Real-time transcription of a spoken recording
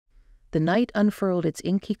The night unfurled its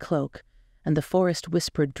inky cloak, and the forest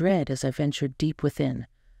whispered dread as I ventured deep within,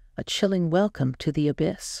 a chilling welcome to the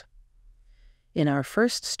abyss. In our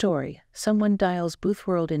first story, someone dials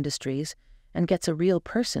Boothworld Industries and gets a real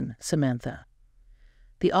person, Samantha.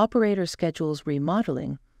 The operator schedules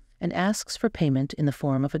remodeling and asks for payment in the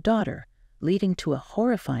form of a daughter, leading to a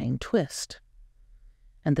horrifying twist.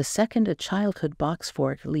 And the second a childhood box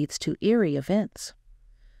fort leads to eerie events.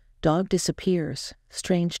 Dog disappears,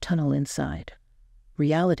 strange tunnel inside.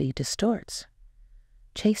 Reality distorts.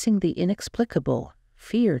 Chasing the inexplicable,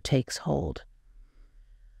 fear takes hold.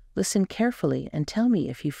 Listen carefully and tell me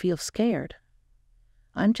if you feel scared.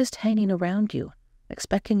 I'm just hanging around you,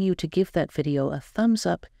 expecting you to give that video a thumbs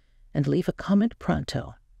up and leave a comment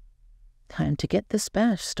pronto. Time to get this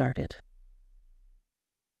bash started.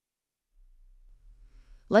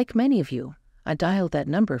 Like many of you, I dialed that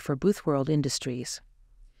number for Boothworld Industries.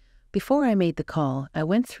 Before I made the call, I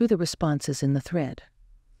went through the responses in the thread.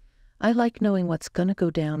 I like knowing what's gonna go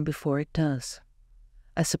down before it does.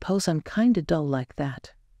 I suppose I'm kinda dull like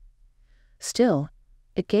that. Still,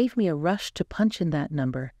 it gave me a rush to punch in that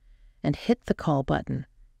number and hit the call button,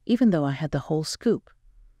 even though I had the whole scoop.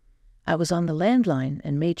 I was on the landline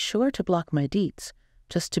and made sure to block my deets,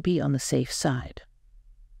 just to be on the safe side.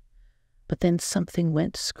 But then something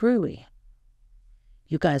went screwy.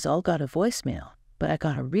 You guys all got a voicemail, but I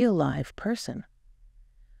got a real live person.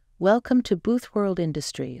 Welcome to Boothworld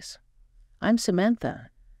Industries. I'm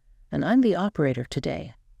Samantha, and I'm the operator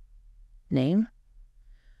today. Name?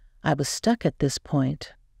 I was stuck at this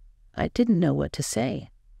point. I didn't know what to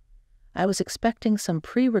say. I was expecting some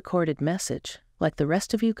pre-recorded message, like the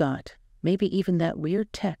rest of you got, maybe even that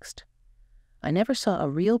weird text. I never saw a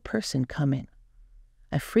real person coming.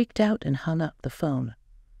 I freaked out and hung up the phone.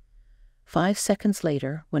 5 seconds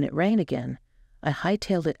later, when it rang again, I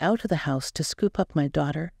hightailed it out of the house to scoop up my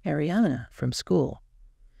daughter, Ariana, from school.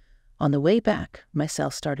 On the way back, my cell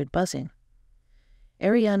started buzzing.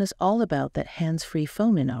 Ariana's all about that hands-free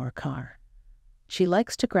phone in our car. She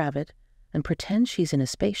likes to grab it and pretend she's in a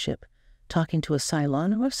spaceship, talking to a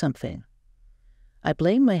Cylon or something. I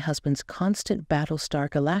blame my husband's constant Battlestar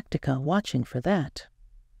Galactica watching for that.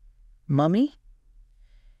 Mummy?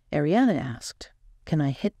 Ariana asked, "Can I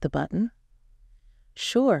hit the button?"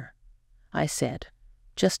 "Sure," I said.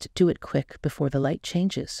 "Just do it quick before the light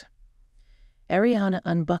changes." Ariana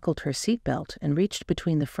unbuckled her seatbelt and reached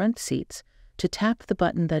between the front seats to tap the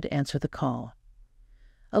button that'd answer the call.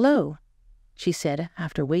 "Hello," she said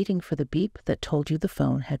after waiting for the beep that told you the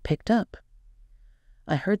phone had picked up.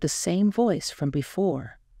 I heard the same voice from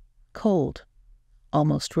before, cold,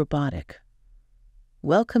 almost robotic.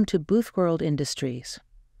 "Welcome to Boothworld Industries.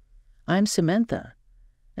 I'm Samantha,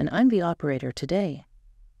 and I'm the operator today.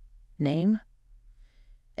 Name?"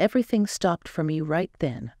 Everything stopped for me right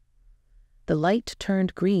then. The light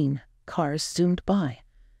turned green, cars zoomed by,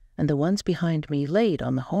 and the ones behind me laid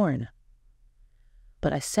on the horn.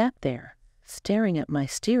 But I sat there, staring at my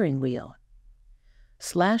steering wheel.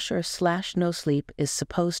 //No Sleep is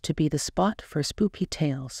supposed to be the spot for spooky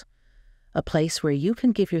tales, a place where you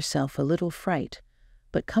can give yourself a little fright,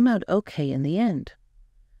 but come out okay in the end,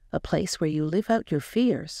 a place where you live out your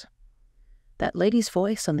fears. That lady's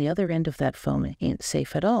voice on the other end of that phone ain't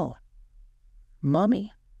safe at all.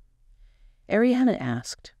 "Mommy?" Ariana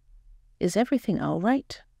asked, "Is everything all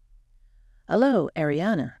right?" "Hello,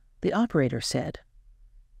 Ariana," the operator said.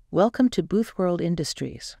 "Welcome to Boothworld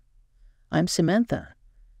Industries. I'm Samantha,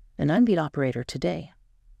 and I'm the operator today.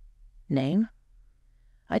 Name?"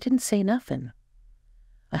 I didn't say nothing.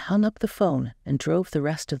 I hung up the phone and drove the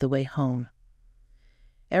rest of the way home.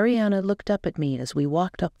 Ariana looked up at me as we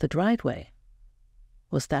walked up the driveway.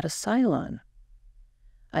 Was that a Cylon?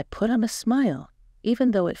 I put on a smile,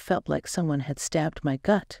 even though it felt like someone had stabbed my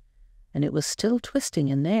gut, and it was still twisting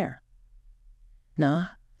in there. "Nah,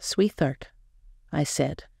 sweetheart," I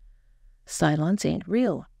said. "Cylons ain't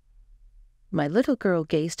real." My little girl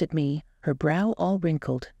gazed at me, her brow all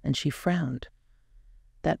wrinkled, and she frowned.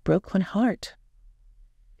 That broke my heart.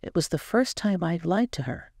 It was the first time I'd lied to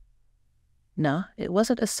her. Nah, it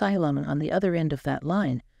wasn't a Cylon on the other end of that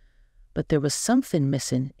line, but there was something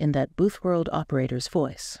missing in that Boothworld operator's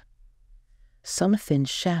voice. Something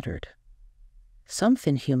shattered.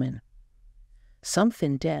 Something human.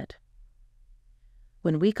 Something dead.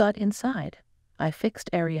 When we got inside, I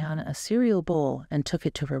fixed Ariana a cereal bowl and took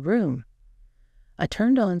it to her room. I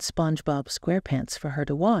turned on SpongeBob SquarePants for her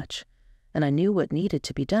to watch, and I knew what needed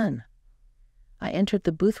to be done. I entered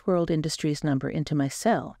the Boothworld Industries number into my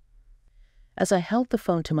cell. As I held the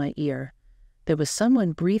phone to my ear, there was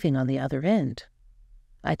someone breathing on the other end.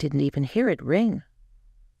 I didn't even hear it ring.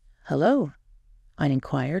 "Hello?" I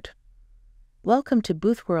inquired. Welcome to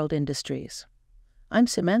Booth World Industries. I'm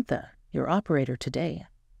Samantha, your operator today.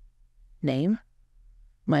 Name?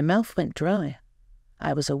 My mouth went dry.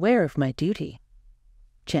 I was aware of my duty.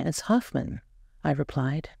 Janice Hoffman, I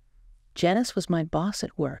replied. Janice was my boss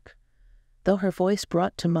at work. Though her voice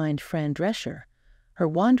brought to mind Fran Drescher, her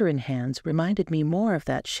wandering hands reminded me more of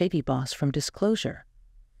that shady boss from Disclosure.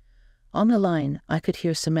 On the line, I could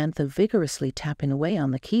hear Samantha vigorously tapping away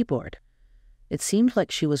on the keyboard. It seemed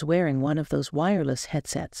like she was wearing one of those wireless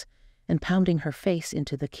headsets and pounding her face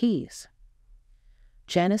into the keys.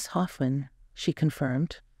 Janice Hoffman, she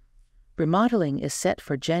confirmed. Remodeling is set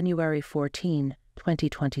for January 14,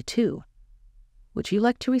 2022. Would you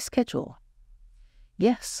like to reschedule?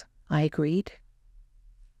 Yes, I agreed.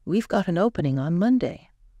 We've got an opening on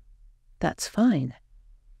Monday. That's fine.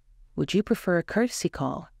 Would you prefer a courtesy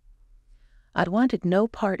call? I'd wanted no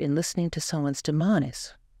part in listening to someone's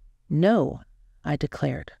demise. No, I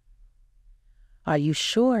declared. Are you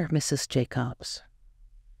sure, Mrs. Jacobs?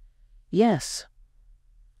 Yes.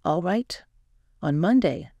 All right. On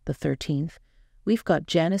Monday, the 13th, we've got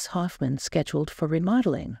Janice Hoffman scheduled for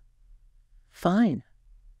remodeling. Fine.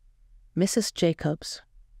 Mrs. Jacobs?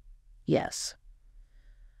 Yes.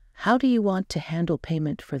 How do you want to handle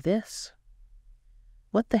payment for this?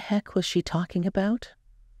 What the heck was she talking about?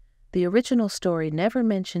 The original story never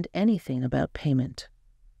mentioned anything about payment.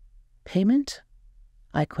 Payment?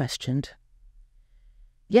 I questioned.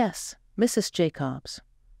 Yes, Mrs. Jacobs.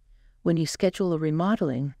 When you schedule a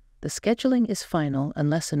remodeling, the scheduling is final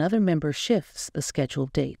unless another member shifts the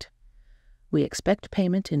scheduled date. We expect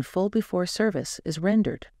payment in full before service is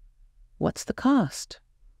rendered. What's the cost?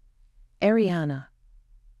 Ariana.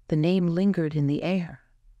 The name lingered in the air.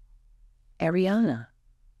 Ariana,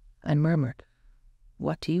 I murmured.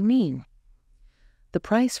 What do you mean? The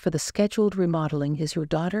price for the scheduled remodeling is your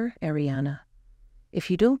daughter, Ariana. If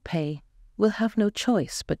you don't pay, we'll have no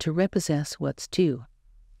choice but to repossess what's due.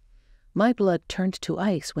 My blood turned to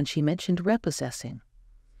ice when she mentioned repossessing.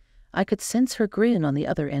 I could sense her grin on the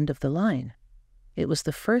other end of the line. It was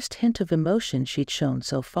the first hint of emotion she'd shown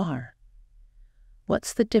so far.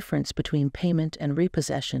 What's the difference between payment and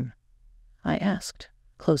repossession? I asked,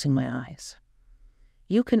 closing my eyes.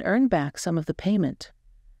 You can earn back some of the payment,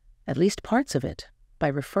 at least parts of it, by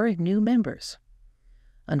referring new members.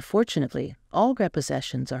 Unfortunately, all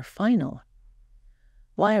repossessions are final.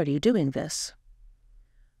 Why are you doing this?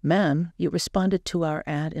 Ma'am, you responded to our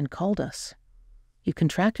ad and called us. You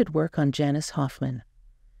contracted work on Janice Hoffman.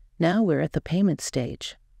 Now we're at the payment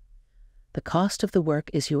stage. The cost of the work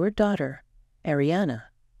is your daughter, Ariana.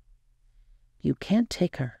 You can't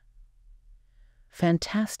take her.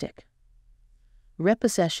 Fantastic.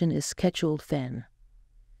 Repossession is scheduled then.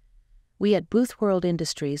 We at Booth World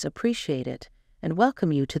Industries appreciate it and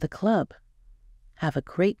welcome you to the club. Have a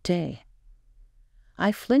great day.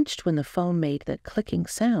 I flinched when the phone made that clicking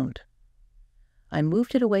sound. I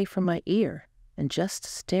moved it away from my ear and just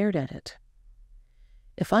stared at it.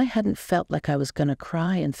 If I hadn't felt like I was going to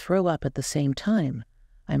cry and throw up at the same time,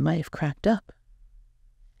 I might have cracked up.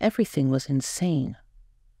 Everything was insane.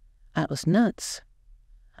 I was nuts.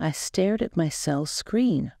 I stared at my cell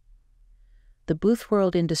screen. The Booth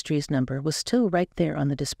World Industries number was still right there on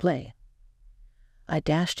the display. I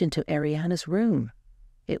dashed into Ariana's room.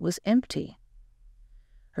 It was empty.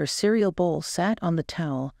 Her cereal bowl sat on the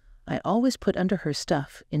towel I always put under her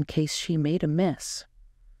stuff in case she made a mess.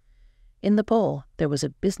 In the bowl, there was a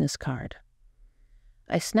business card.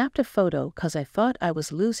 I snapped a photo because I thought I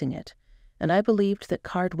was losing it, and I believed that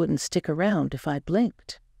card wouldn't stick around if I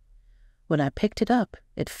blinked. When I picked it up,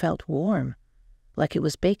 it felt warm, like it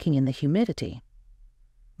was baking in the humidity.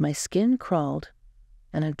 My skin crawled,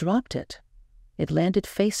 and I dropped it. It landed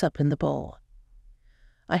face up in the bowl.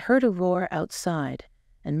 I heard a roar outside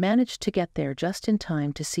and managed to get there just in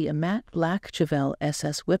time to see a matte black Chevelle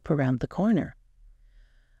SS whip around the corner.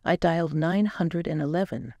 I dialed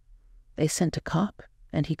 911. They sent a cop,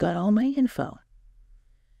 and he got all my info.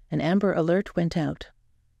 An Amber Alert went out.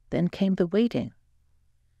 Then came the waiting.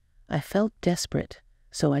 I felt desperate,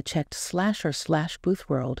 so I checked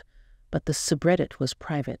 /r/Boothworld, but the subreddit was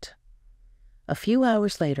private. A few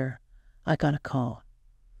hours later, I got a call.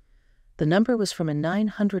 The number was from a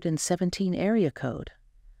 917 area code.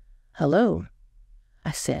 Hello,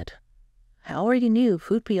 I said. I already knew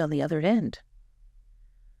who'd be on the other end.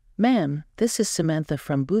 Ma'am, this is Samantha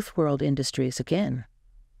from Booth World Industries again.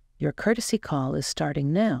 Your courtesy call is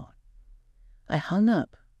starting now. I hung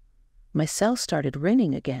up. My cell started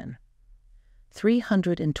ringing again.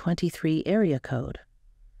 323 area code.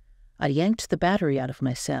 I yanked the battery out of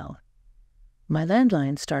my cell. My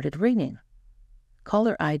landline started ringing.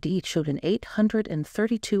 Caller ID showed an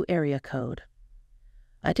 832 area code.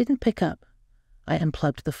 I didn't pick up. I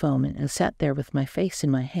unplugged the phone and sat there with my face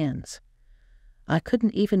in my hands. I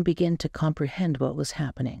couldn't even begin to comprehend what was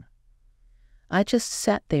happening. I just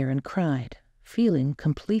sat there and cried, feeling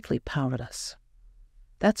completely powerless.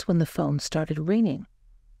 That's when the phone started ringing.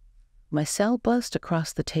 My cell buzzed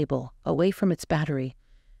across the table, away from its battery,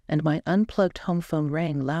 and my unplugged home phone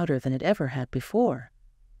rang louder than it ever had before.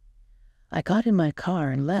 I got in my car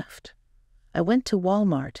and left. I went to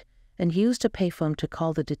Walmart and used a payphone to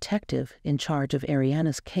call the detective in charge of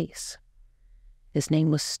Ariana's case. His name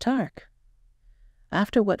was Stark.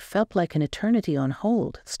 After what felt like an eternity on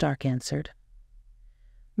hold, Stark answered.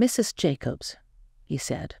 "Mrs. Jacobs," he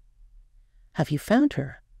said. "Have you found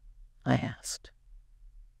her?" I asked.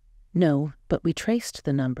 "No, but we traced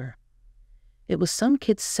the number. It was some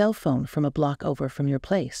kid's cell phone from a block over from your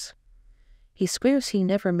place. He swears he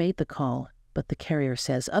never made the call, but the carrier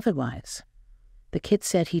says otherwise. The kid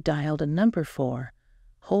said he dialed a number for,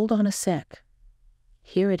 hold on a sec.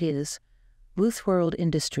 Here it is, Boothworld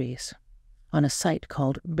Industries, on a site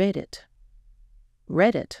called Reddit."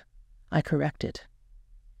 "Reddit," I corrected.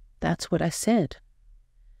 "That's what I said.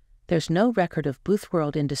 There's no record of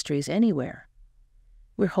Boothworld Industries anywhere.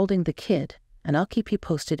 We're holding the kid, and I'll keep you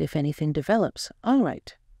posted if anything develops, all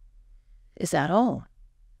right." "Is that all?"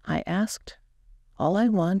 I asked. "All I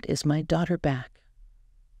want is my daughter back."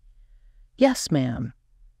 "Yes, ma'am.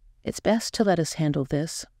 It's best to let us handle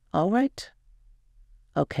this, all right?"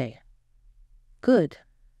 "Okay." "Good,"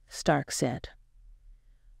 Stark said.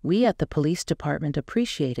 "We at the police department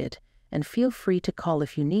appreciate it and feel free to call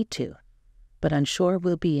if you need to, but I'm sure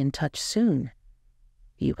we'll be in touch soon.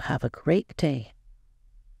 You have a great day."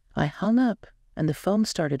 I hung up, and the phone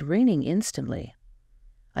started ringing instantly.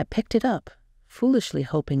 I picked it up, foolishly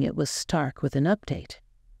hoping it was Stark with an update.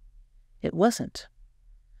 It wasn't.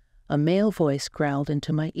 A male voice growled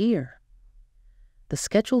into my ear. "The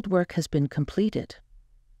scheduled work has been completed.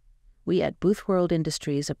 We at Boothworld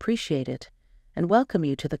Industries appreciate it and welcome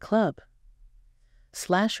you to the club.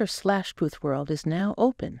 //Boothworld is now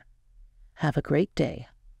open. Have a great day."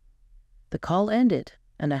 The call ended,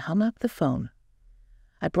 and I hung up the phone.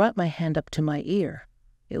 I brought my hand up to my ear.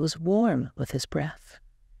 It was warm with his breath.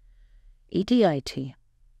 "EDIT,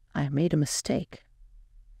 I made a mistake.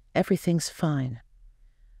 Everything's fine.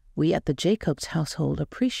 We at the Jacobs household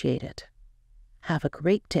appreciate it. Have a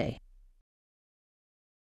great day."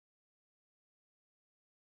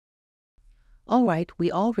 All right,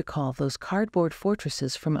 we all recall those cardboard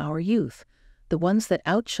fortresses from our youth, the ones that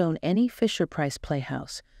outshone any Fisher-Price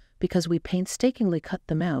playhouse, because we painstakingly cut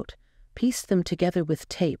them out, pieced them together with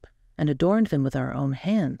tape, and adorned them with our own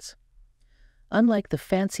hands. Unlike the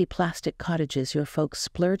fancy plastic cottages your folks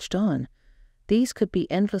splurged on, these could be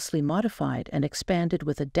endlessly modified and expanded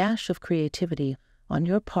with a dash of creativity on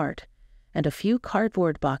your part and a few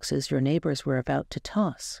cardboard boxes your neighbors were about to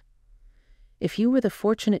toss. If you were the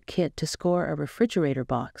fortunate kid to score a refrigerator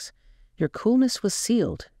box, your coolness was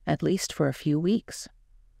sealed, at least for a few weeks.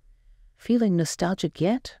 Feeling nostalgic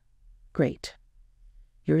yet? Great.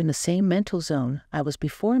 You're in the same mental zone I was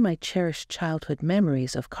before my cherished childhood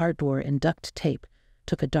memories of cardboard and duct tape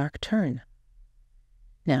took a dark turn.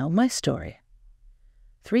 Now, my story.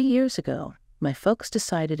 3 years ago, my folks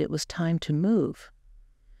decided it was time to move.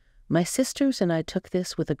 My sisters and I took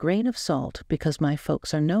this with a grain of salt because my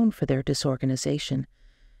folks are known for their disorganization,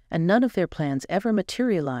 and none of their plans ever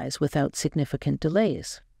materialize without significant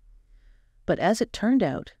delays. But as it turned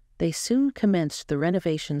out, they soon commenced the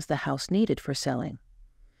renovations the house needed for selling.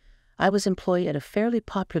 I was employed at a fairly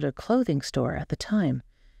popular clothing store at the time,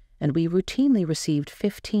 and we routinely received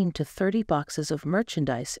 15 to 30 boxes of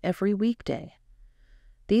merchandise every weekday.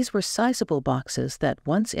 These were sizable boxes that,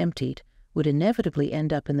 once emptied, would inevitably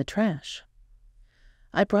end up in the trash.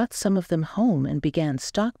 I brought some of them home and began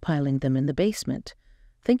stockpiling them in the basement,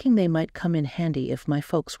 thinking they might come in handy if my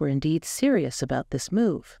folks were indeed serious about this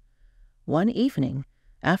move. One evening,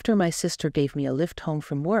 after my sister gave me a lift home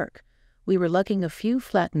from work, we were lugging a few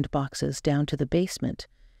flattened boxes down to the basement,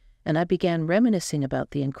 and I began reminiscing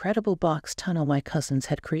about the incredible box tunnel my cousins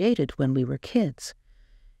had created when we were kids.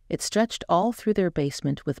 It stretched all through their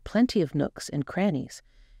basement with plenty of nooks and crannies,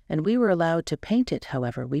 and we were allowed to paint it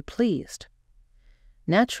however we pleased.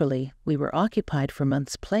 Naturally, we were occupied for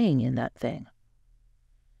months playing in that thing.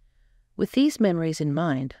 With these memories in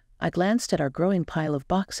mind, I glanced at our growing pile of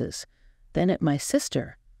boxes, then at my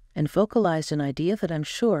sister, and vocalized an idea that I'm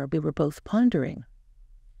sure we were both pondering.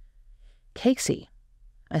 "Casey,"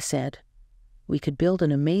 I said, "we could build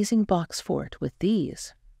an amazing box fort with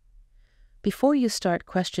these." Before you start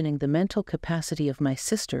questioning the mental capacity of my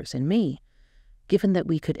sisters and me, given that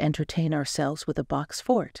we could entertain ourselves with a box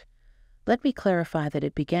fort, Let me clarify that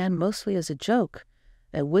it began mostly as a joke.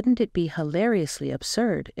 Wouldn't it be hilariously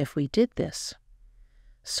absurd if we did this?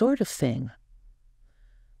 Sort of thing.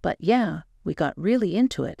 But yeah, we got really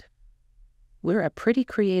into it. We're a pretty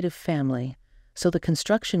creative family, so the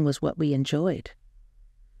construction was what we enjoyed.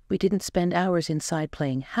 We didn't spend hours inside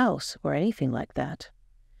playing house or anything like that.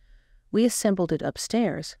 We assembled it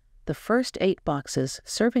upstairs, the first 8 boxes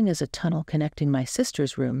serving as a tunnel connecting my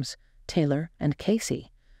sister's rooms, Taylor and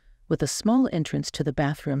Casey, with a small entrance to the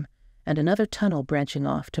bathroom and another tunnel branching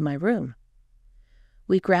off to my room.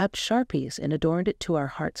 We grabbed Sharpies and adorned it to our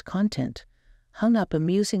heart's content, hung up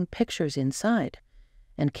amusing pictures inside,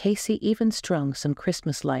 and Casey even strung some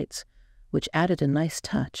Christmas lights, which added a nice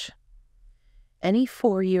touch. Any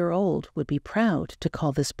 4-year-old would be proud to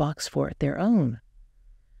call this box fort their own.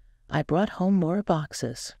 I brought home more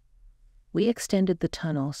boxes. We extended the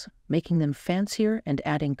tunnels, making them fancier and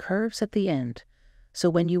adding curves at the end, so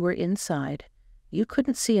when you were inside, you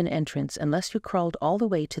couldn't see an entrance unless you crawled all the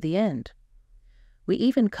way to the end. We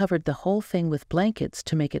even covered the whole thing with blankets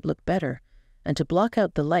to make it look better and to block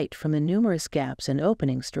out the light from the numerous gaps and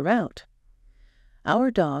openings throughout.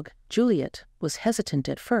 Our dog, Juliet, was hesitant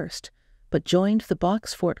at first, but joined the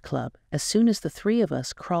Box Fort Club as soon as the 3 of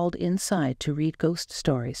us crawled inside to read ghost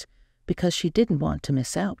stories, because she didn't want to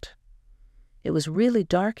miss out. It was really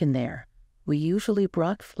dark in there. We usually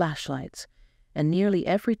brought flashlights, and nearly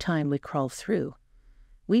every time we crawled through,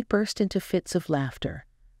 we burst into fits of laughter,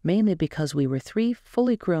 mainly because we were 3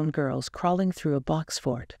 fully grown girls crawling through a box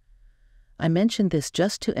fort. I mention this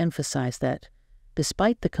just to emphasize that,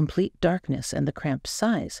 despite the complete darkness and the cramped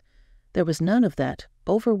size, there was none of that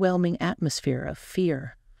overwhelming atmosphere of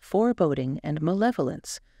fear, foreboding, and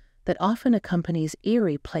malevolence that often accompanies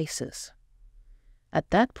eerie places. At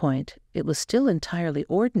that point, it was still entirely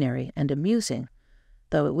ordinary and amusing,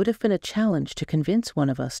 though it would have been a challenge to convince one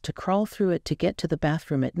of us to crawl through it to get to the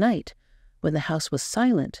bathroom at night, when the house was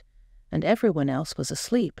silent and everyone else was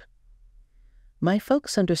asleep. My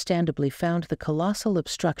folks understandably found the colossal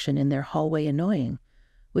obstruction in their hallway annoying,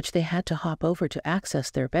 which they had to hop over to access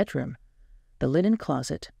their bedroom, the linen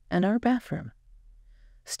closet, and our bathroom.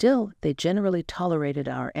 Still, they generally tolerated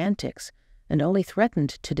our antics and only threatened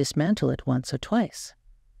to dismantle it once or twice.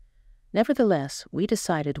 Nevertheless, we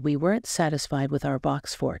decided we weren't satisfied with our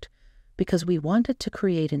box fort because we wanted to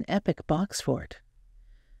create an epic box fort.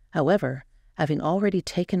 However, having already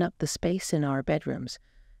taken up the space in our bedrooms,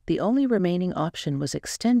 the only remaining option was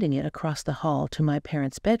extending it across the hall to my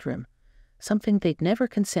parents' bedroom, something they'd never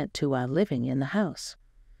consent to while living in the house.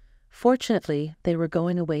 Fortunately, they were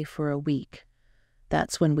going away for a week.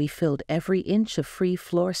 That's when we filled every inch of free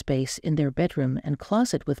floor space in their bedroom and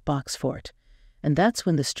closet with box fort, and that's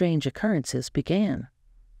when the strange occurrences began.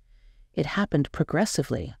 It happened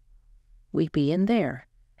progressively. We'd be in there,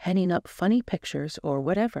 hanging up funny pictures or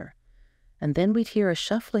whatever, and then we'd hear a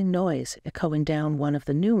shuffling noise echoing down one of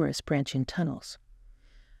the numerous branching tunnels.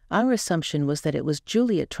 Our assumption was that it was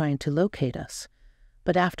Juliet trying to locate us,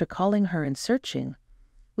 but after calling her and searching,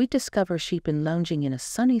 we'd discover she'd been lounging in a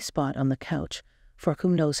sunny spot on the couch for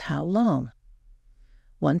who knows how long.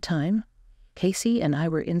 One time, Casey and I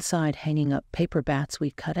were inside hanging up paper bats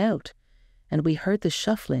we'd cut out, and we heard the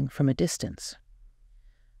shuffling from a distance.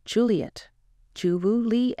 "Juliet,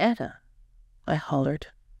 Julieta," I hollered.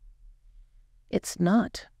 "It's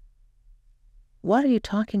not." "What are you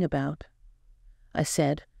talking about?" I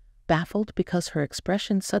said, baffled because her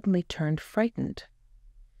expression suddenly turned frightened.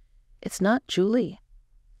 "It's not Julie.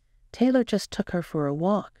 Taylor just took her for a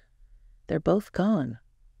walk. They're both gone."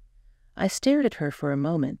 I stared at her for a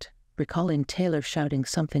moment, recalling Taylor shouting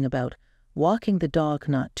something about walking the dog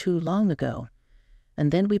not too long ago,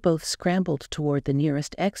 and then we both scrambled toward the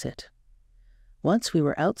nearest exit. Once we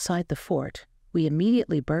were outside the fort, we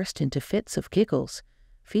immediately burst into fits of giggles,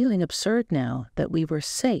 feeling absurd now that we were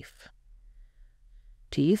safe.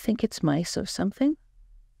 "Do you think it's mice or something?"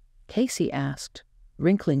 Casey asked,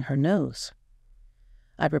 wrinkling her nose.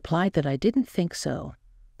 I replied that I didn't think so.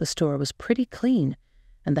 The store was pretty clean,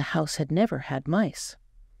 and the house had never had mice.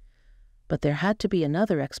 But there had to be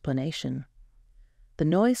another explanation. The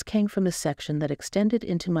noise came from the section that extended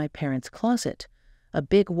into my parents' closet, a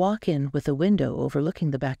big walk-in with a window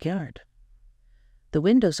overlooking the backyard. "The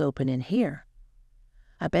window's open in here."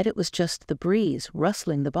 I bet it was just the breeze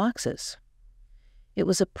rustling the boxes. It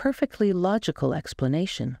was a perfectly logical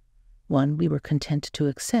explanation, one we were content to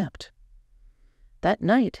accept. That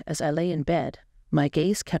night, as I lay in bed, my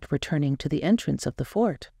gaze kept returning to the entrance of the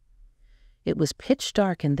fort. It was pitch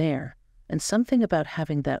dark in there, and something about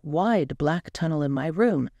having that wide black tunnel in my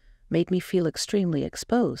room made me feel extremely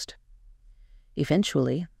exposed.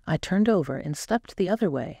 Eventually, I turned over and slept the other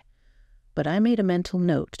way, but I made a mental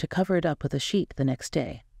note to cover it up with a sheet the next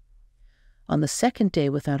day. On the second day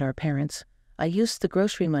without our parents, I used the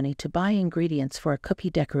grocery money to buy ingredients for a cookie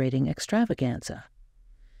decorating extravaganza.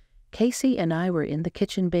 Casey and I were in the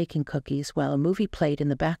kitchen baking cookies while a movie played in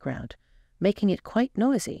the background, making it quite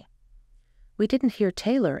noisy. We didn't hear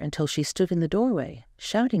Taylor until she stood in the doorway,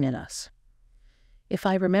 shouting at us. If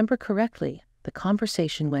I remember correctly, the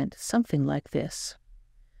conversation went something like this.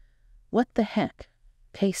 "What the heck?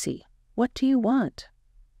 Casey, what do you want?"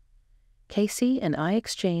 Casey and I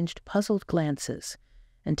exchanged puzzled glances,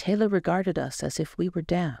 and Taylor regarded us as if we were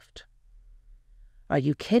daft. "Are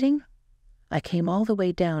you kidding? I came all the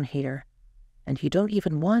way down here, and you don't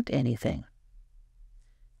even want anything."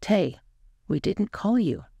 "Tay, we didn't call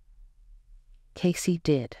you." Casey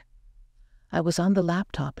did. I was on the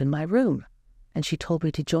laptop in my room, and she told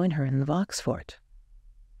me to join her in the Vox Fort.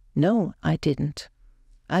 "No, I didn't.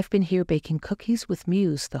 I've been here baking cookies with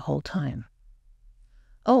Muse the whole time."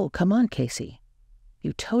 "Oh, come on, Casey.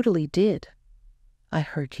 You totally did. I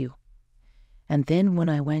heard you. And then when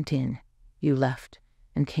I went in, you left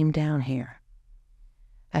and came down here."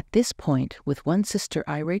 At this point, with one sister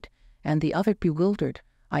irate and the other bewildered,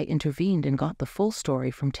 I intervened and got the full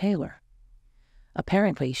story from Taylor.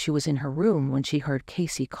 Apparently, she was in her room when she heard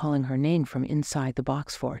Casey calling her name from inside the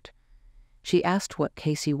box fort. She asked what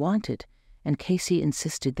Casey wanted, and Casey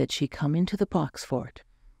insisted that she come into the box fort.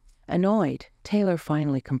 Annoyed, Taylor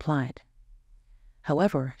finally complied.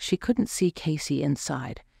 However, she couldn't see Casey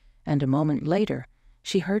inside, and a moment later,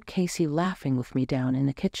 she heard Casey laughing with me down in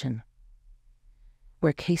the kitchen,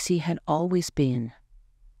 where Casey had always been.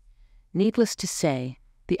 Needless to say,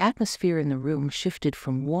 the atmosphere in the room shifted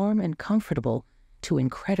from warm and comfortable to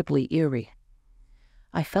incredibly eerie.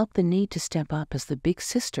 I felt the need to step up as the big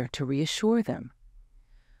sister to reassure them.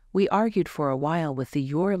 We argued for a while with the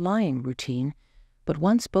 "you're lying" routine, but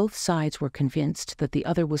once both sides were convinced that the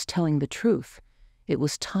other was telling the truth, it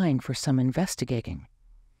was time for some investigating.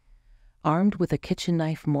 Armed with a kitchen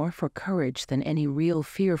knife more for courage than any real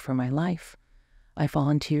fear for my life, I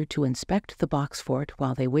volunteered to inspect the box fort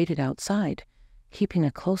while they waited outside, keeping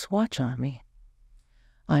a close watch on me.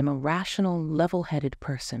 I'm a rational, level-headed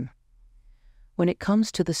person. When it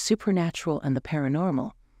comes to the supernatural and the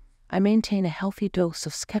paranormal, I maintain a healthy dose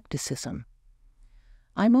of skepticism.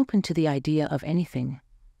 I'm open to the idea of anything: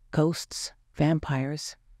 ghosts,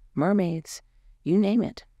 vampires, mermaids, you name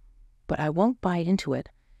it, but I won't buy into it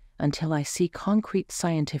until I see concrete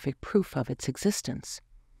scientific proof of its existence.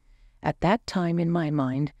 At that time, in my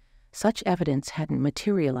mind, such evidence hadn't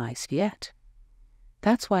materialized yet.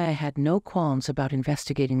 That's why I had no qualms about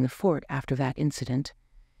investigating the fort after that incident.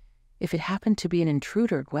 If it happened to be an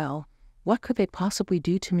intruder, well, what could they possibly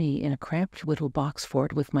do to me in a cramped little box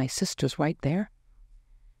fort with my sisters right there?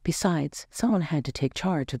 Besides, someone had to take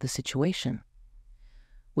charge of the situation.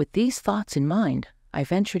 With these thoughts in mind, I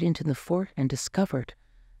ventured into the fort and discovered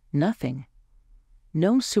nothing.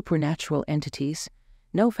 No supernatural entities,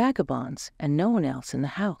 no vagabonds, and no one else in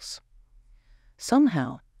the house.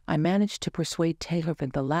 Somehow, I managed to persuade Taylor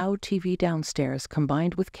that the loud TV downstairs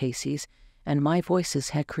combined with Casey's and my voices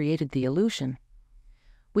had created the illusion.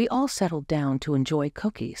 We all settled down to enjoy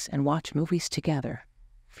cookies and watch movies together,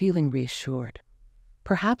 feeling reassured.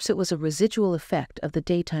 Perhaps it was a residual effect of the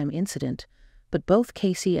daytime incident, but both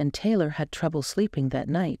Casey and Taylor had trouble sleeping that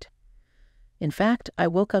night. In fact, I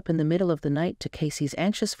woke up in the middle of the night to Casey's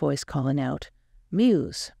anxious voice calling out,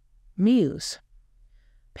 "Muse, Muse."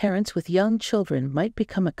 Parents with young children might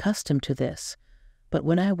become accustomed to this, but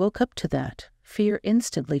when I woke up to that, fear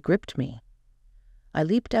instantly gripped me. I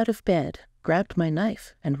leaped out of bed, grabbed my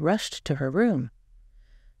knife, and rushed to her room.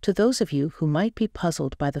 To those of you who might be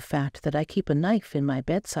puzzled by the fact that I keep a knife in my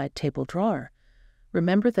bedside table drawer,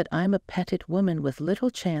 remember that I'm a petted woman with little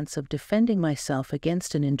chance of defending myself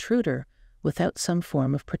against an intruder without some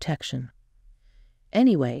form of protection.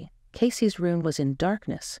 Anyway, Casey's room was in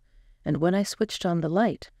darkness, and when I switched on the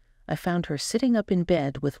light, I found her sitting up in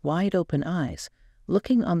bed with wide-open eyes,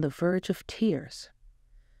 looking on the verge of tears.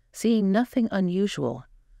 Seeing nothing unusual,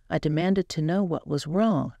 I demanded to know what was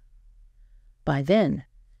wrong. By then,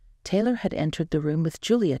 Taylor had entered the room with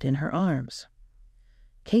Juliet in her arms.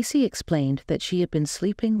 Casey explained that she had been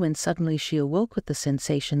sleeping when suddenly she awoke with the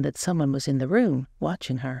sensation that someone was in the room,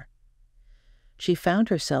 watching her. She found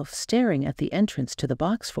herself staring at the entrance to the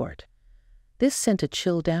box fort. This sent a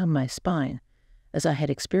chill down my spine, as I had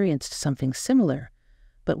experienced something similar,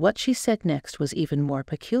 but what she said next was even more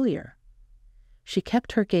peculiar. She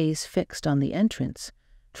kept her gaze fixed on the entrance,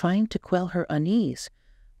 trying to quell her unease,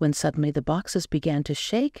 when suddenly the boxes began to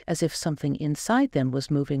shake as if something inside them was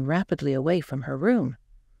moving rapidly away from her room.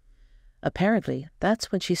 Apparently,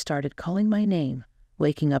 that's when she started calling my name,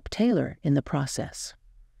 waking up Taylor in the process.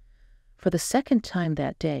 For the second time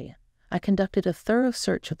that day, I conducted a thorough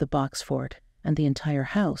search of the box fort and the entire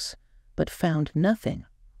house, but found nothing.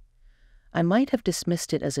 I might have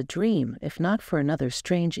dismissed it as a dream if not for another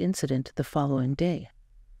strange incident the following day.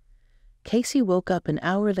 Casey woke up an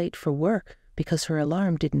hour late for work because her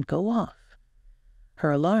alarm didn't go off.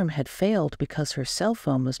 Her alarm had failed because her cell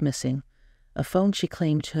phone was missing, a phone she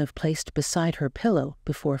claimed to have placed beside her pillow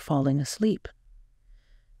before falling asleep.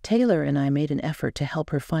 Taylor and I made an effort to help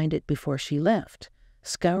her find it before she left,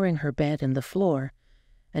 scouring her bed and the floor,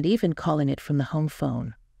 and even calling it from the home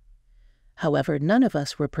phone. However, none of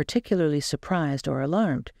us were particularly surprised or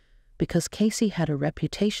alarmed because Casey had a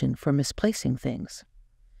reputation for misplacing things.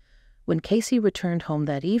 When Casey returned home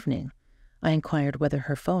that evening, I inquired whether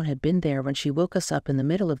her phone had been there when she woke us up in the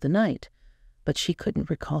middle of the night, but she couldn't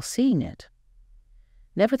recall seeing it.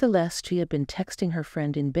 Nevertheless, she had been texting her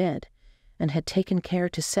friend in bed and had taken care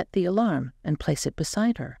to set the alarm and place it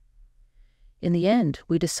beside her. In the end,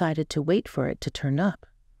 we decided to wait for it to turn up.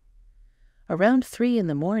 Around 3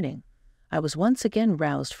 a.m, I was once again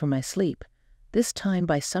roused from my sleep, this time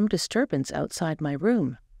by some disturbance outside my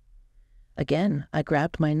room. Again, I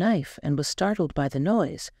grabbed my knife and was startled by the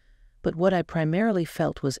noise, but what I primarily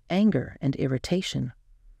felt was anger and irritation.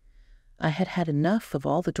 I had had enough of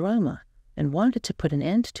all the drama and wanted to put an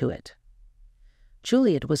end to it.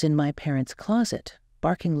 Juliet was in my parents' closet,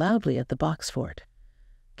 barking loudly at the box fort.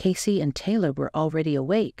 Casey and Taylor were already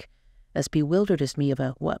awake, as bewildered as me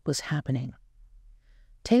about what was happening.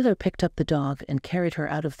 Taylor picked up the dog and carried her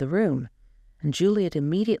out of the room, and Juliet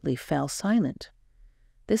immediately fell silent.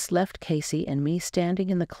 This left Casey and me standing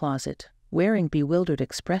in the closet, wearing bewildered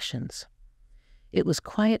expressions. It was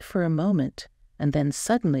quiet for a moment, and then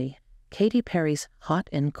suddenly, Katy Perry's Hot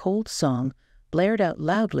and Cold song blared out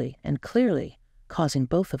loudly and clearly, causing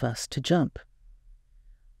both of us to jump.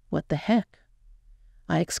 "What the heck?"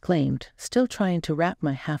 I exclaimed, still trying to wrap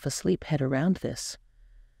my half-asleep head around this.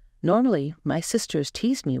 Normally, my sisters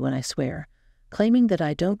tease me when I swear, claiming that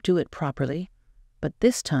I don't do it properly, but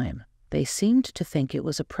this time, they seemed to think it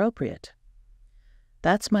was appropriate.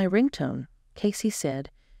 "That's my ringtone," Casey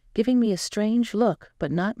said, giving me a strange look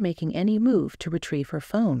but not making any move to retrieve her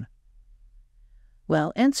phone.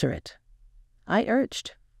 "Well, answer it," I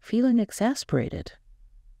urged, feeling exasperated.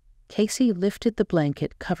 Casey lifted the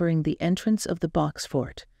blanket covering the entrance of the box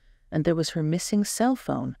fort, and there was her missing cell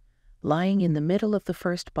phone, lying in the middle of the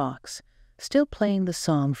first box, still playing the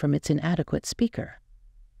song from its inadequate speaker.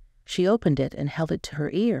 She opened it and held it to her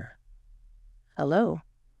ear. "Hello?"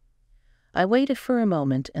 I waited for a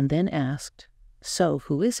moment and then asked, "So,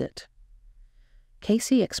 who is it?"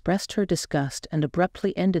 Casey expressed her disgust and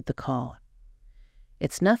abruptly ended the call.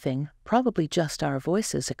 "It's nothing, probably just our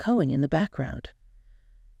voices echoing in the background."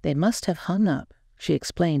 "They must have hung up," she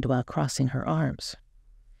explained while crossing her arms.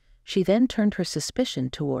 She then turned her suspicion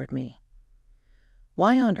toward me.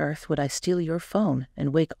 "Why on earth would I steal your phone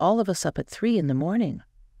and wake all of us up at 3 a.m?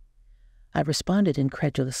 I responded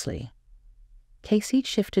incredulously. Casey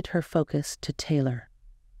shifted her focus to Taylor.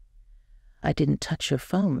 "I didn't touch your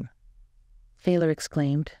phone," Taylor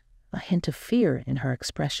exclaimed, a hint of fear in her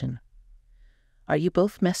expression. "Are you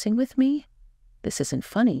both messing with me? This isn't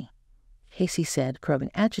funny," Casey said, growing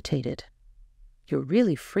agitated. "You're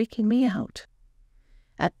really freaking me out."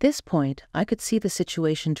 At this point, I could see the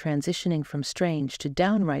situation transitioning from strange to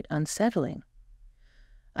downright unsettling.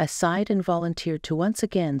 I sighed and volunteered to once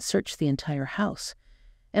again search the entire house,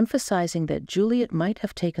 emphasizing that Juliet might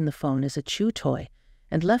have taken the phone as a chew toy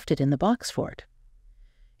and left it in the box fort.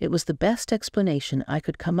 It was the best explanation I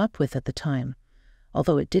could come up with at the time,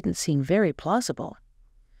 although it didn't seem very plausible.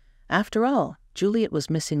 After all, Juliet was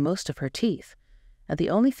missing most of her teeth, and the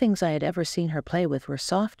only things I had ever seen her play with were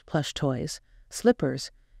soft plush toys,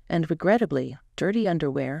 slippers, and regrettably, dirty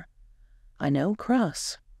underwear. I know,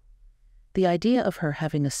 cross. The idea of her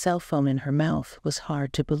having a cell phone in her mouth was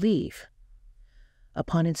hard to believe.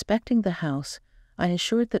 Upon inspecting the house, I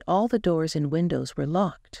ensured that all the doors and windows were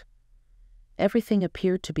locked. Everything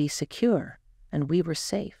appeared to be secure, and we were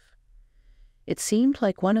safe. It seemed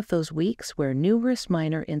like one of those weeks where numerous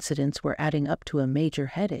minor incidents were adding up to a major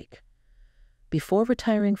headache. Before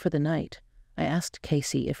retiring for the night, I asked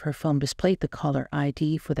Casey if her phone displayed the caller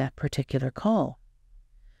ID for that particular call.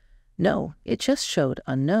 "No, it just showed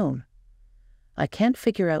unknown. I can't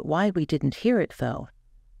figure out why we didn't hear it, though.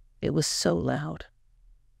 It was so loud."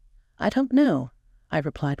 "I don't know," I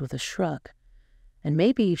replied with a shrug, "and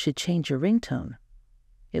maybe you should change your ringtone."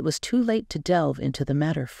 It was too late to delve into the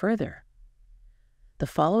matter further. The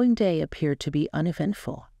following day appeared to be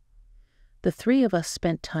uneventful. The three of us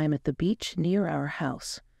spent time at the beach near our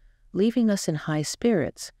house, leaving us in high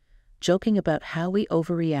spirits, joking about how we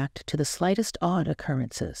overreact to the slightest odd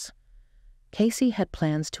occurrences. Casey had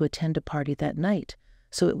plans to attend a party that night,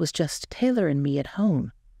 so it was just Taylor and me at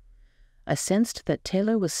home. I sensed that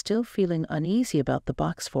Taylor was still feeling uneasy about the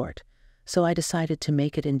box fort, so I decided to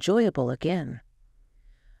make it enjoyable again.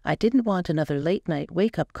 I didn't want another late-night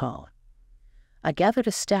wake-up call. I gathered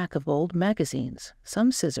a stack of old magazines,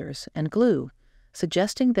 some scissors, and glue,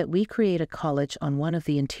 suggesting that we create a collage on one of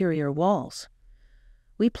the interior walls.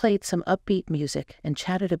 We played some upbeat music and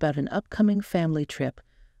chatted about an upcoming family trip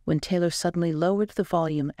when Taylor suddenly lowered the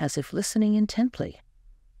volume as if listening intently.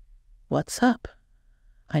 "What's up?"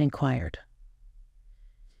 I inquired.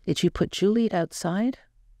 "Did you put Juliet outside?"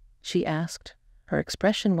 she asked, her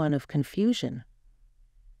expression one of confusion.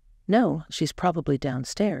 "No, she's probably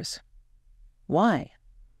downstairs." "Why?"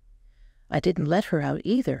 "I didn't let her out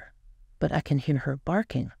either, but I can hear her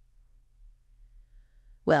barking."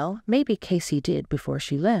 "Well, maybe Casey did before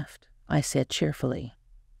she left," I said cheerfully.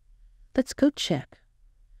 "Let's go check."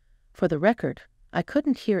 For the record, I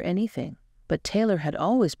couldn't hear anything, but Taylor had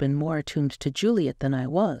always been more attuned to Juliet than I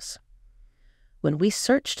was. When we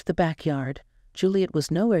searched the backyard, Juliet was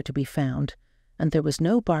nowhere to be found, and there was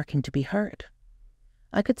no barking to be heard.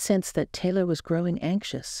 I could sense that Taylor was growing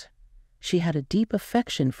anxious. She had a deep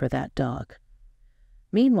affection for that dog.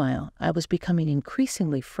 Meanwhile, I was becoming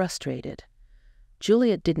increasingly frustrated.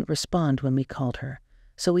 Juliet didn't respond when we called her,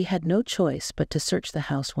 so we had no choice but to search the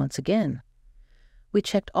house once again. We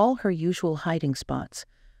checked all her usual hiding spots,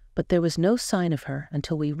 but there was no sign of her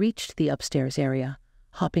until we reached the upstairs area,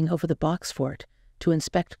 hopping over the box fort to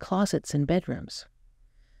inspect closets and bedrooms.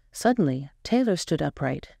 Suddenly, Taylor stood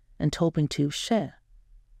upright and told me to shh.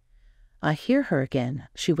 "I hear her again,"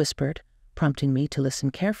 she whispered, prompting me to listen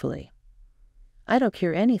carefully. "I don't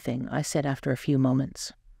hear anything," I said after a few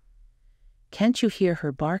moments. "Can't you hear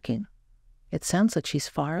her barking? It sounds like she's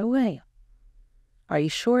far away." "Are you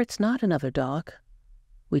sure it's not another dog?"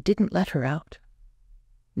 "We didn't let her out."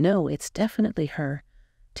 "No, it's definitely her,"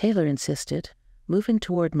 Taylor insisted, moving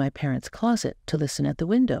toward my parents' closet to listen at the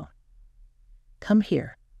window. "Come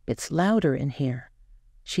here. It's louder in here.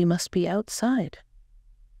 She must be outside."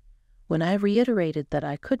 When I reiterated that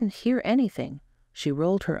I couldn't hear anything, she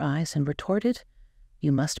rolled her eyes and retorted,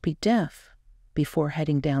 "You must be deaf," before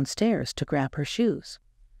heading downstairs to grab her shoes.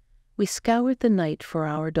 We scoured the night for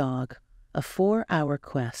our dog, a 4-hour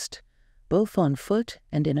quest, both on foot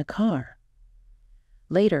and in a car.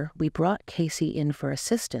 Later, we brought Casey in for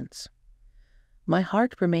assistance. My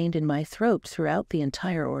heart remained in my throat throughout the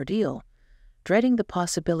entire ordeal, dreading the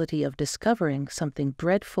possibility of discovering something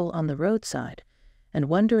dreadful on the roadside and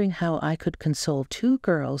wondering how I could console two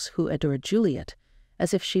girls who adored Juliet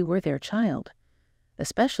as if she were their child,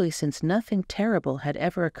 especially since nothing terrible had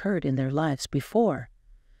ever occurred in their lives before.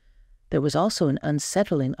 There was also an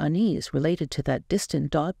unsettling unease related to that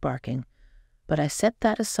distant dog barking, but I set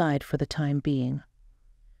that aside for the time being.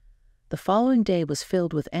 The following day was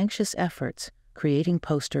filled with anxious efforts, creating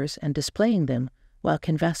posters and displaying them while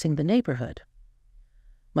canvassing the neighborhood.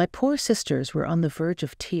 My poor sisters were on the verge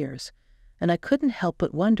of tears, and I couldn't help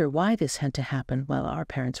but wonder why this had to happen while our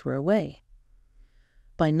parents were away.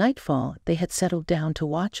 By nightfall, they had settled down to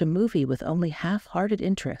watch a movie with only half-hearted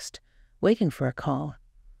interest, waiting for a call.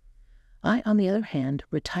 I, on the other hand,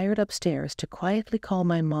 retired upstairs to quietly call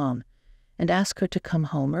my mom and ask her to come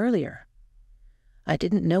home earlier. I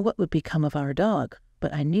didn't know what would become of our dog,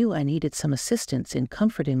 but I knew I needed some assistance in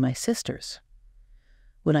comforting my sisters.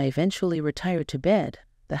 When I eventually retired to bed,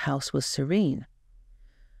 the house was serene.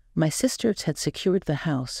 My sisters had secured the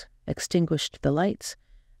house, extinguished the lights,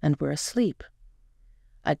 and were asleep.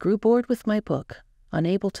 I grew bored with my book,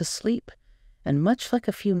 unable to sleep, and much like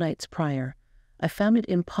a few nights prior, I found it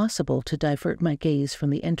impossible to divert my gaze from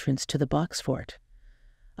the entrance to the box fort.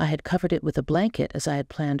 I had covered it with a blanket as I had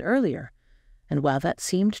planned earlier, and while that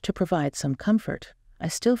seemed to provide some comfort, I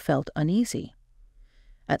still felt uneasy.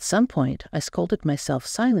 At some point, I scolded myself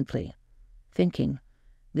silently, thinking,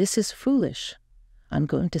 "This is foolish. I'm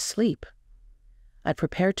going to sleep." I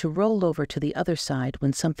prepared to roll over to the other side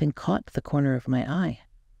when something caught the corner of my eye.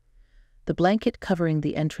 The blanket covering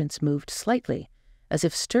the entrance moved slightly, as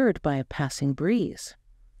if stirred by a passing breeze.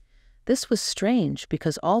 This was strange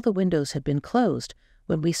because all the windows had been closed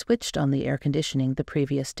when we switched on the air conditioning the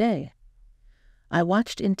previous day. I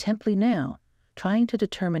watched intently now, trying to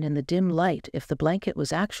determine in the dim light if the blanket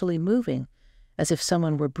was actually moving, as if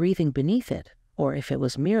someone were breathing beneath it, or if it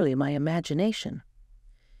was merely my imagination.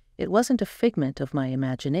 It wasn't a figment of my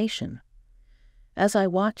imagination. As I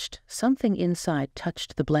watched, something inside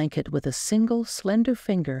touched the blanket with a single slender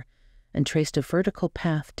finger, and traced a vertical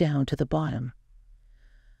path down to the bottom.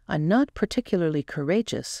 I'm not particularly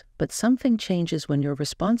courageous, but something changes when you're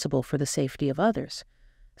responsible for the safety of others.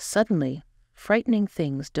 Suddenly, frightening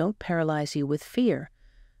things don't paralyze you with fear,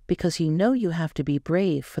 because you know you have to be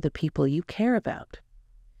brave for the people you care about.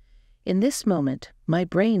 In this moment, my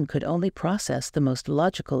brain could only process the most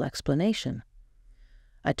logical explanation.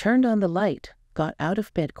 I turned on the light, got out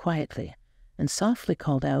of bed quietly, and softly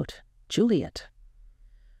called out, "Juliet."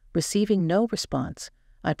 Receiving no response,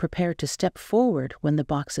 I prepared to step forward when the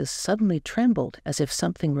boxes suddenly trembled as if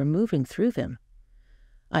something were moving through them.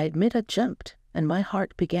 I admit I jumped, and my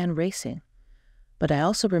heart began racing. But I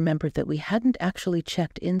also remembered that we hadn't actually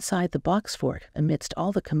checked inside the box fort amidst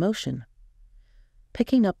all the commotion.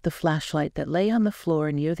 Picking up the flashlight that lay on the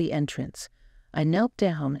floor near the entrance, I knelt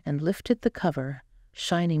down and lifted the cover,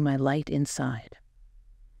 shining my light inside.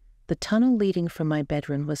 The tunnel leading from my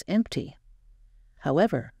bedroom was empty.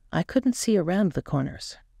 However, I couldn't see around the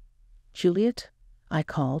corners. "Juliet," I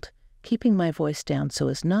called, keeping my voice down so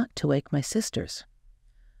as not to wake my sisters.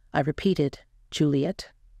 I repeated,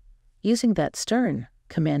 "Juliet," using that stern,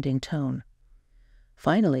 commanding tone.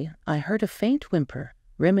 Finally, I heard a faint whimper,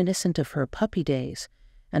 reminiscent of her puppy days,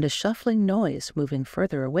 and a shuffling noise moving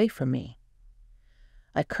further away from me.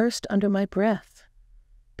 I cursed under my breath.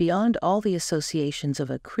 Beyond all the associations of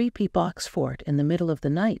a creepy box fort in the middle of the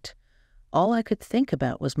night, all I could think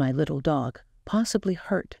about was my little dog, possibly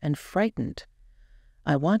hurt and frightened.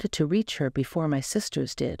 I wanted to reach her before my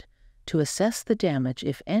sisters did, to assess the damage,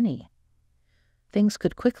 if any. Things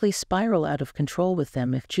could quickly spiral out of control with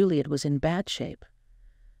them if Juliet was in bad shape.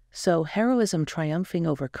 So, heroism triumphing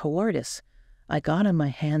over cowardice, I got on my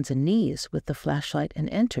hands and knees with the flashlight and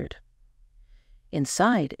entered.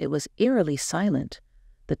 Inside, it was eerily silent,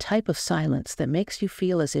 the type of silence that makes you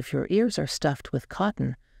feel as if your ears are stuffed with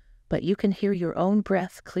cotton, but you can hear your own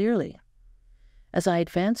breath clearly. As I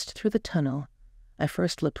advanced through the tunnel, I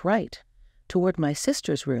first looked right, toward my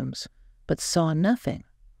sister's rooms, but saw nothing.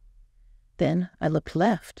 Then I looked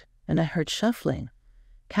left, and I heard shuffling,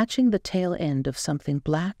 catching the tail end of something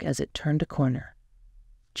black as it turned a corner.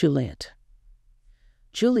 "Juliet."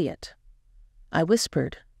 "Juliet," I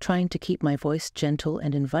whispered, trying to keep my voice gentle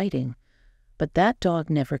and inviting, but that dog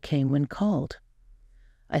never came when called.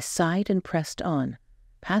 I sighed and pressed on,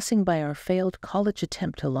 passing by our failed college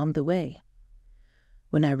attempt along the way.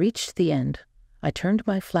 When I reached the end, I turned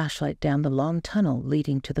my flashlight down the long tunnel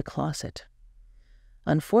leading to the closet.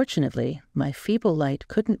 Unfortunately, my feeble light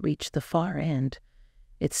couldn't reach the far end.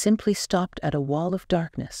 It simply stopped at a wall of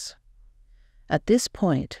darkness. At this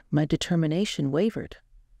point, my determination wavered.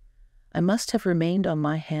 I must have remained on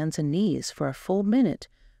my hands and knees for a full minute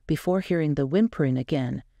before hearing the whimpering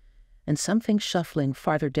again, and something shuffling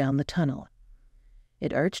farther down the tunnel.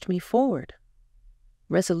 It urged me forward.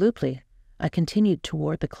 Resolutely, I continued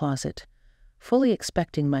toward the closet, fully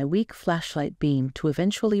expecting my weak flashlight beam to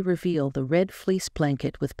eventually reveal the red fleece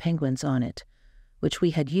blanket with penguins on it, which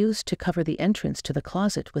we had used to cover the entrance to the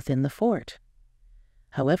closet within the fort.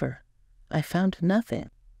 However, I found nothing,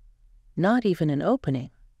 not even an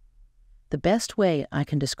opening. The best way I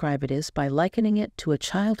can describe it is by likening it to a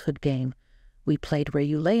childhood game we played where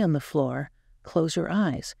you lay on the floor, close your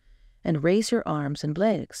eyes, and raise your arms and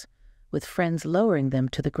legs, with friends lowering them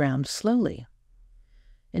to the ground slowly.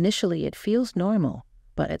 Initially, it feels normal,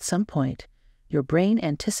 but at some point, your brain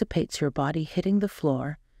anticipates your body hitting the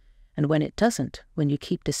floor, and when it doesn't, when you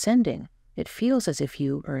keep descending, it feels as if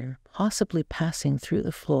you are possibly passing through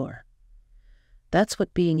the floor. That's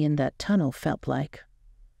what being in that tunnel felt like.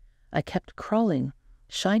 I kept crawling,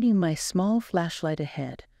 shining my small flashlight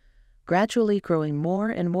ahead, gradually growing more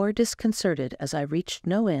and more disconcerted as I reached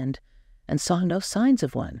no end and saw no signs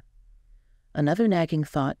of one. Another nagging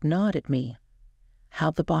thought gnawed at me.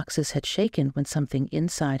 How the boxes had shaken when something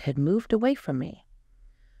inside had moved away from me.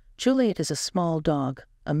 Juliet is a small dog,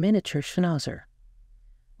 a miniature schnauzer.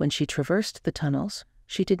 When she traversed the tunnels,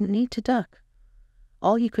 she didn't need to duck.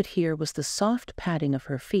 All you could hear was the soft padding of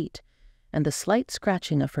her feet and the slight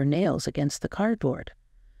scratching of her nails against the cardboard.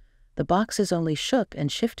 The boxes only shook and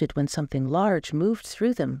shifted when something large moved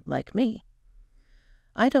through them, like me.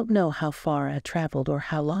 I don't know how far I traveled or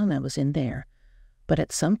how long I was in there, but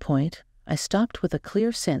at some point I stopped with a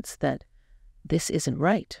clear sense that this isn't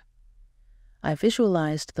right. I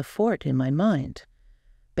visualized the fort in my mind.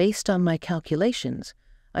 Based on my calculations,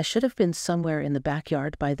 I should have been somewhere in the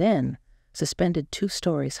backyard by then, suspended 2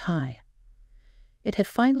 stories high. It had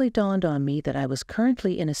finally dawned on me that I was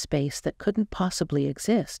currently in a space that couldn't possibly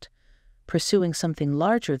exist, pursuing something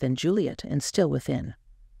larger than Juliet and still within.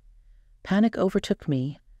 Panic overtook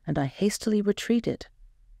me, and I hastily retreated.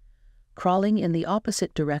 Crawling in the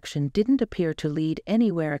opposite direction didn't appear to lead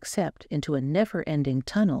anywhere except into a never-ending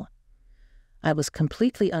tunnel. I was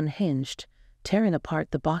completely unhinged, tearing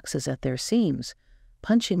apart the boxes at their seams,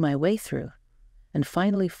 punching my way through, and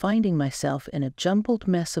finally finding myself in a jumbled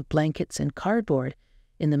mess of blankets and cardboard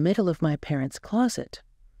in the middle of my parents' closet.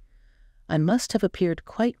 I must have appeared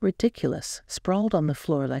quite ridiculous, sprawled on the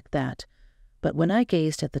floor like that, but when I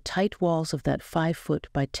gazed at the tight walls of that 5-foot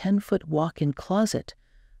by 10-foot walk-in closet,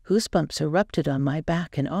 goosebumps erupted on my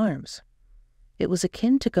back and arms. It was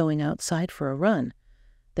akin to going outside for a run,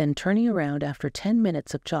 then turning around after 10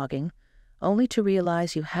 minutes of jogging, only to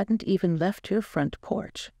realize you hadn't even left your front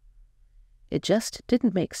porch. It just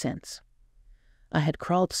didn't make sense. I had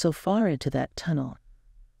crawled so far into that tunnel,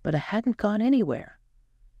 but I hadn't gone anywhere.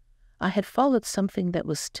 I had followed something that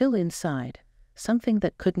was still inside, something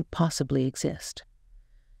that couldn't possibly exist.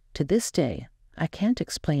 To this day, I can't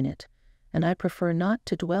explain it, and I prefer not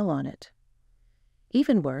to dwell on it.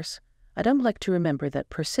 Even worse, I don't like to remember that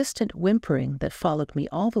persistent whimpering that followed me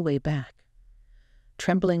all the way back.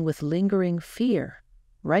 Trembling with lingering fear,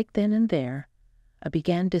 right then and there, I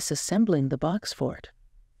began disassembling the box fort.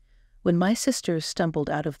 When my sisters stumbled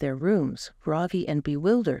out of their rooms, groggy and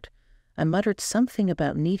bewildered, I muttered something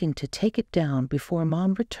about needing to take it down before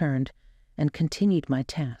Mom returned and continued my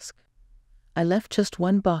task. I left just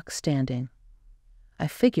one box standing. I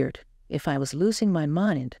figured, if I was losing my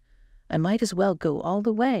mind, I might as well go all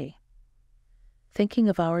the way. Thinking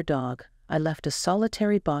of our dog, I left a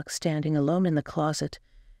solitary box standing alone in the closet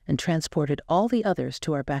and transported all the others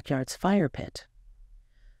to our backyard's fire pit.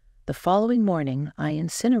 The following morning, I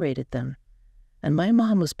incinerated them, and my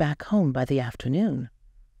mom was back home by the afternoon.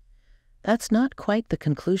 That's not quite the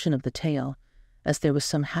conclusion of the tale, as there was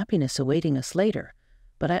some happiness awaiting us later,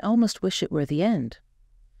 but I almost wish it were the end.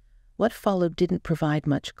 What followed didn't provide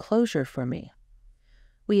much closure for me.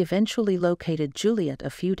 We eventually located Juliet a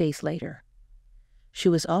few days later. She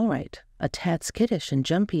was all right, a tad skittish and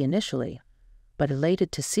jumpy initially, but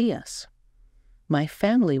elated to see us. My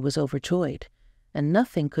family was overjoyed, and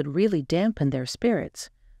nothing could really dampen their spirits,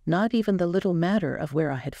 not even the little matter of where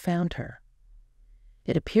I had found her.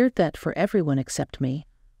 It appeared that for everyone except me,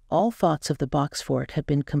 all thoughts of the box fort had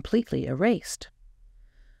been completely erased.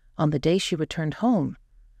 On the day she returned home,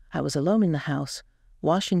 I was alone in the house,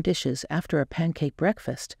 washing dishes after a pancake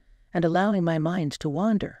breakfast and allowing my mind to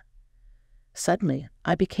wander. Suddenly,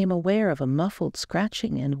 I became aware of a muffled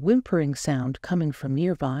scratching and whimpering sound coming from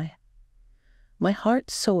nearby. My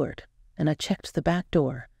heart soared, and I checked the back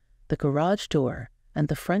door, the garage door, and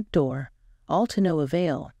the front door, all to no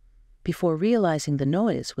avail, before realizing the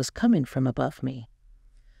noise was coming from above me.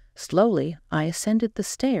 Slowly, I ascended the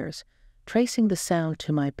stairs, tracing the sound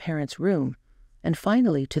to my parents' room, and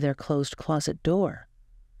finally to their closed closet door.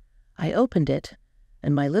 I opened it,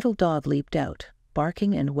 and my little dog leaped out,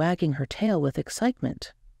 barking and wagging her tail with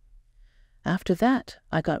excitement. After that,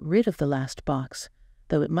 I got rid of the last box,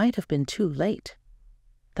 though it might have been too late.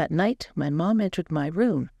 That night, my mom entered my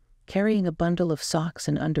room, carrying a bundle of socks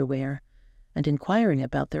and underwear, and inquiring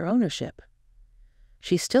about their ownership.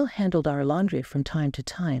 She still handled our laundry from time to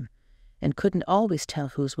time, and couldn't always tell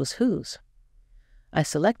whose was whose. I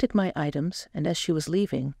selected my items, and as she was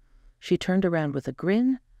leaving, she turned around with a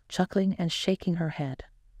grin, chuckling and shaking her head.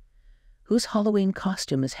 Whose Halloween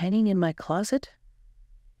costume is hanging in my closet?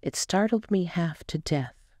 It startled me half to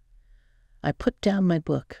death. I put down my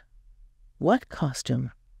book. What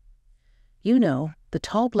costume? You know, the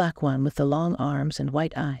tall black one with the long arms and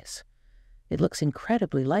white eyes. It looks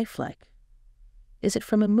incredibly lifelike. Is it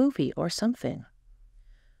from a movie or something?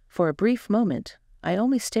 For a brief moment, I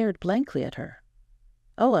only stared blankly at her.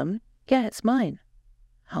 Oh, yeah, it's mine.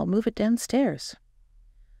 I'll move it downstairs.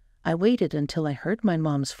 I waited until I heard my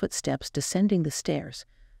mom's footsteps descending the stairs,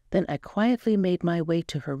 then I quietly made my way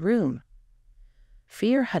to her room.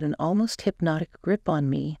 Fear had an almost hypnotic grip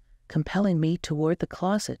on me, compelling me toward the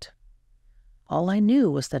closet. All I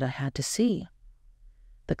knew was that I had to see.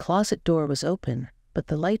 The closet door was open, but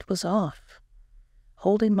the light was off.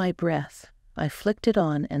 Holding my breath, I flicked it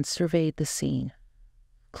on and surveyed the scene.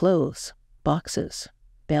 Clothes, boxes,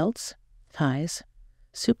 belts, ties,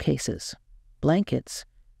 suitcases, blankets,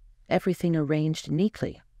 everything arranged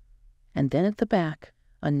neatly. And then at the back,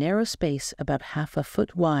 a narrow space about half a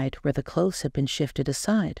foot wide where the clothes had been shifted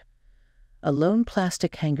aside. A lone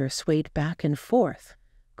plastic hanger swayed back and forth,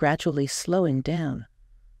 gradually slowing down.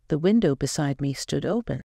 The window beside me stood open.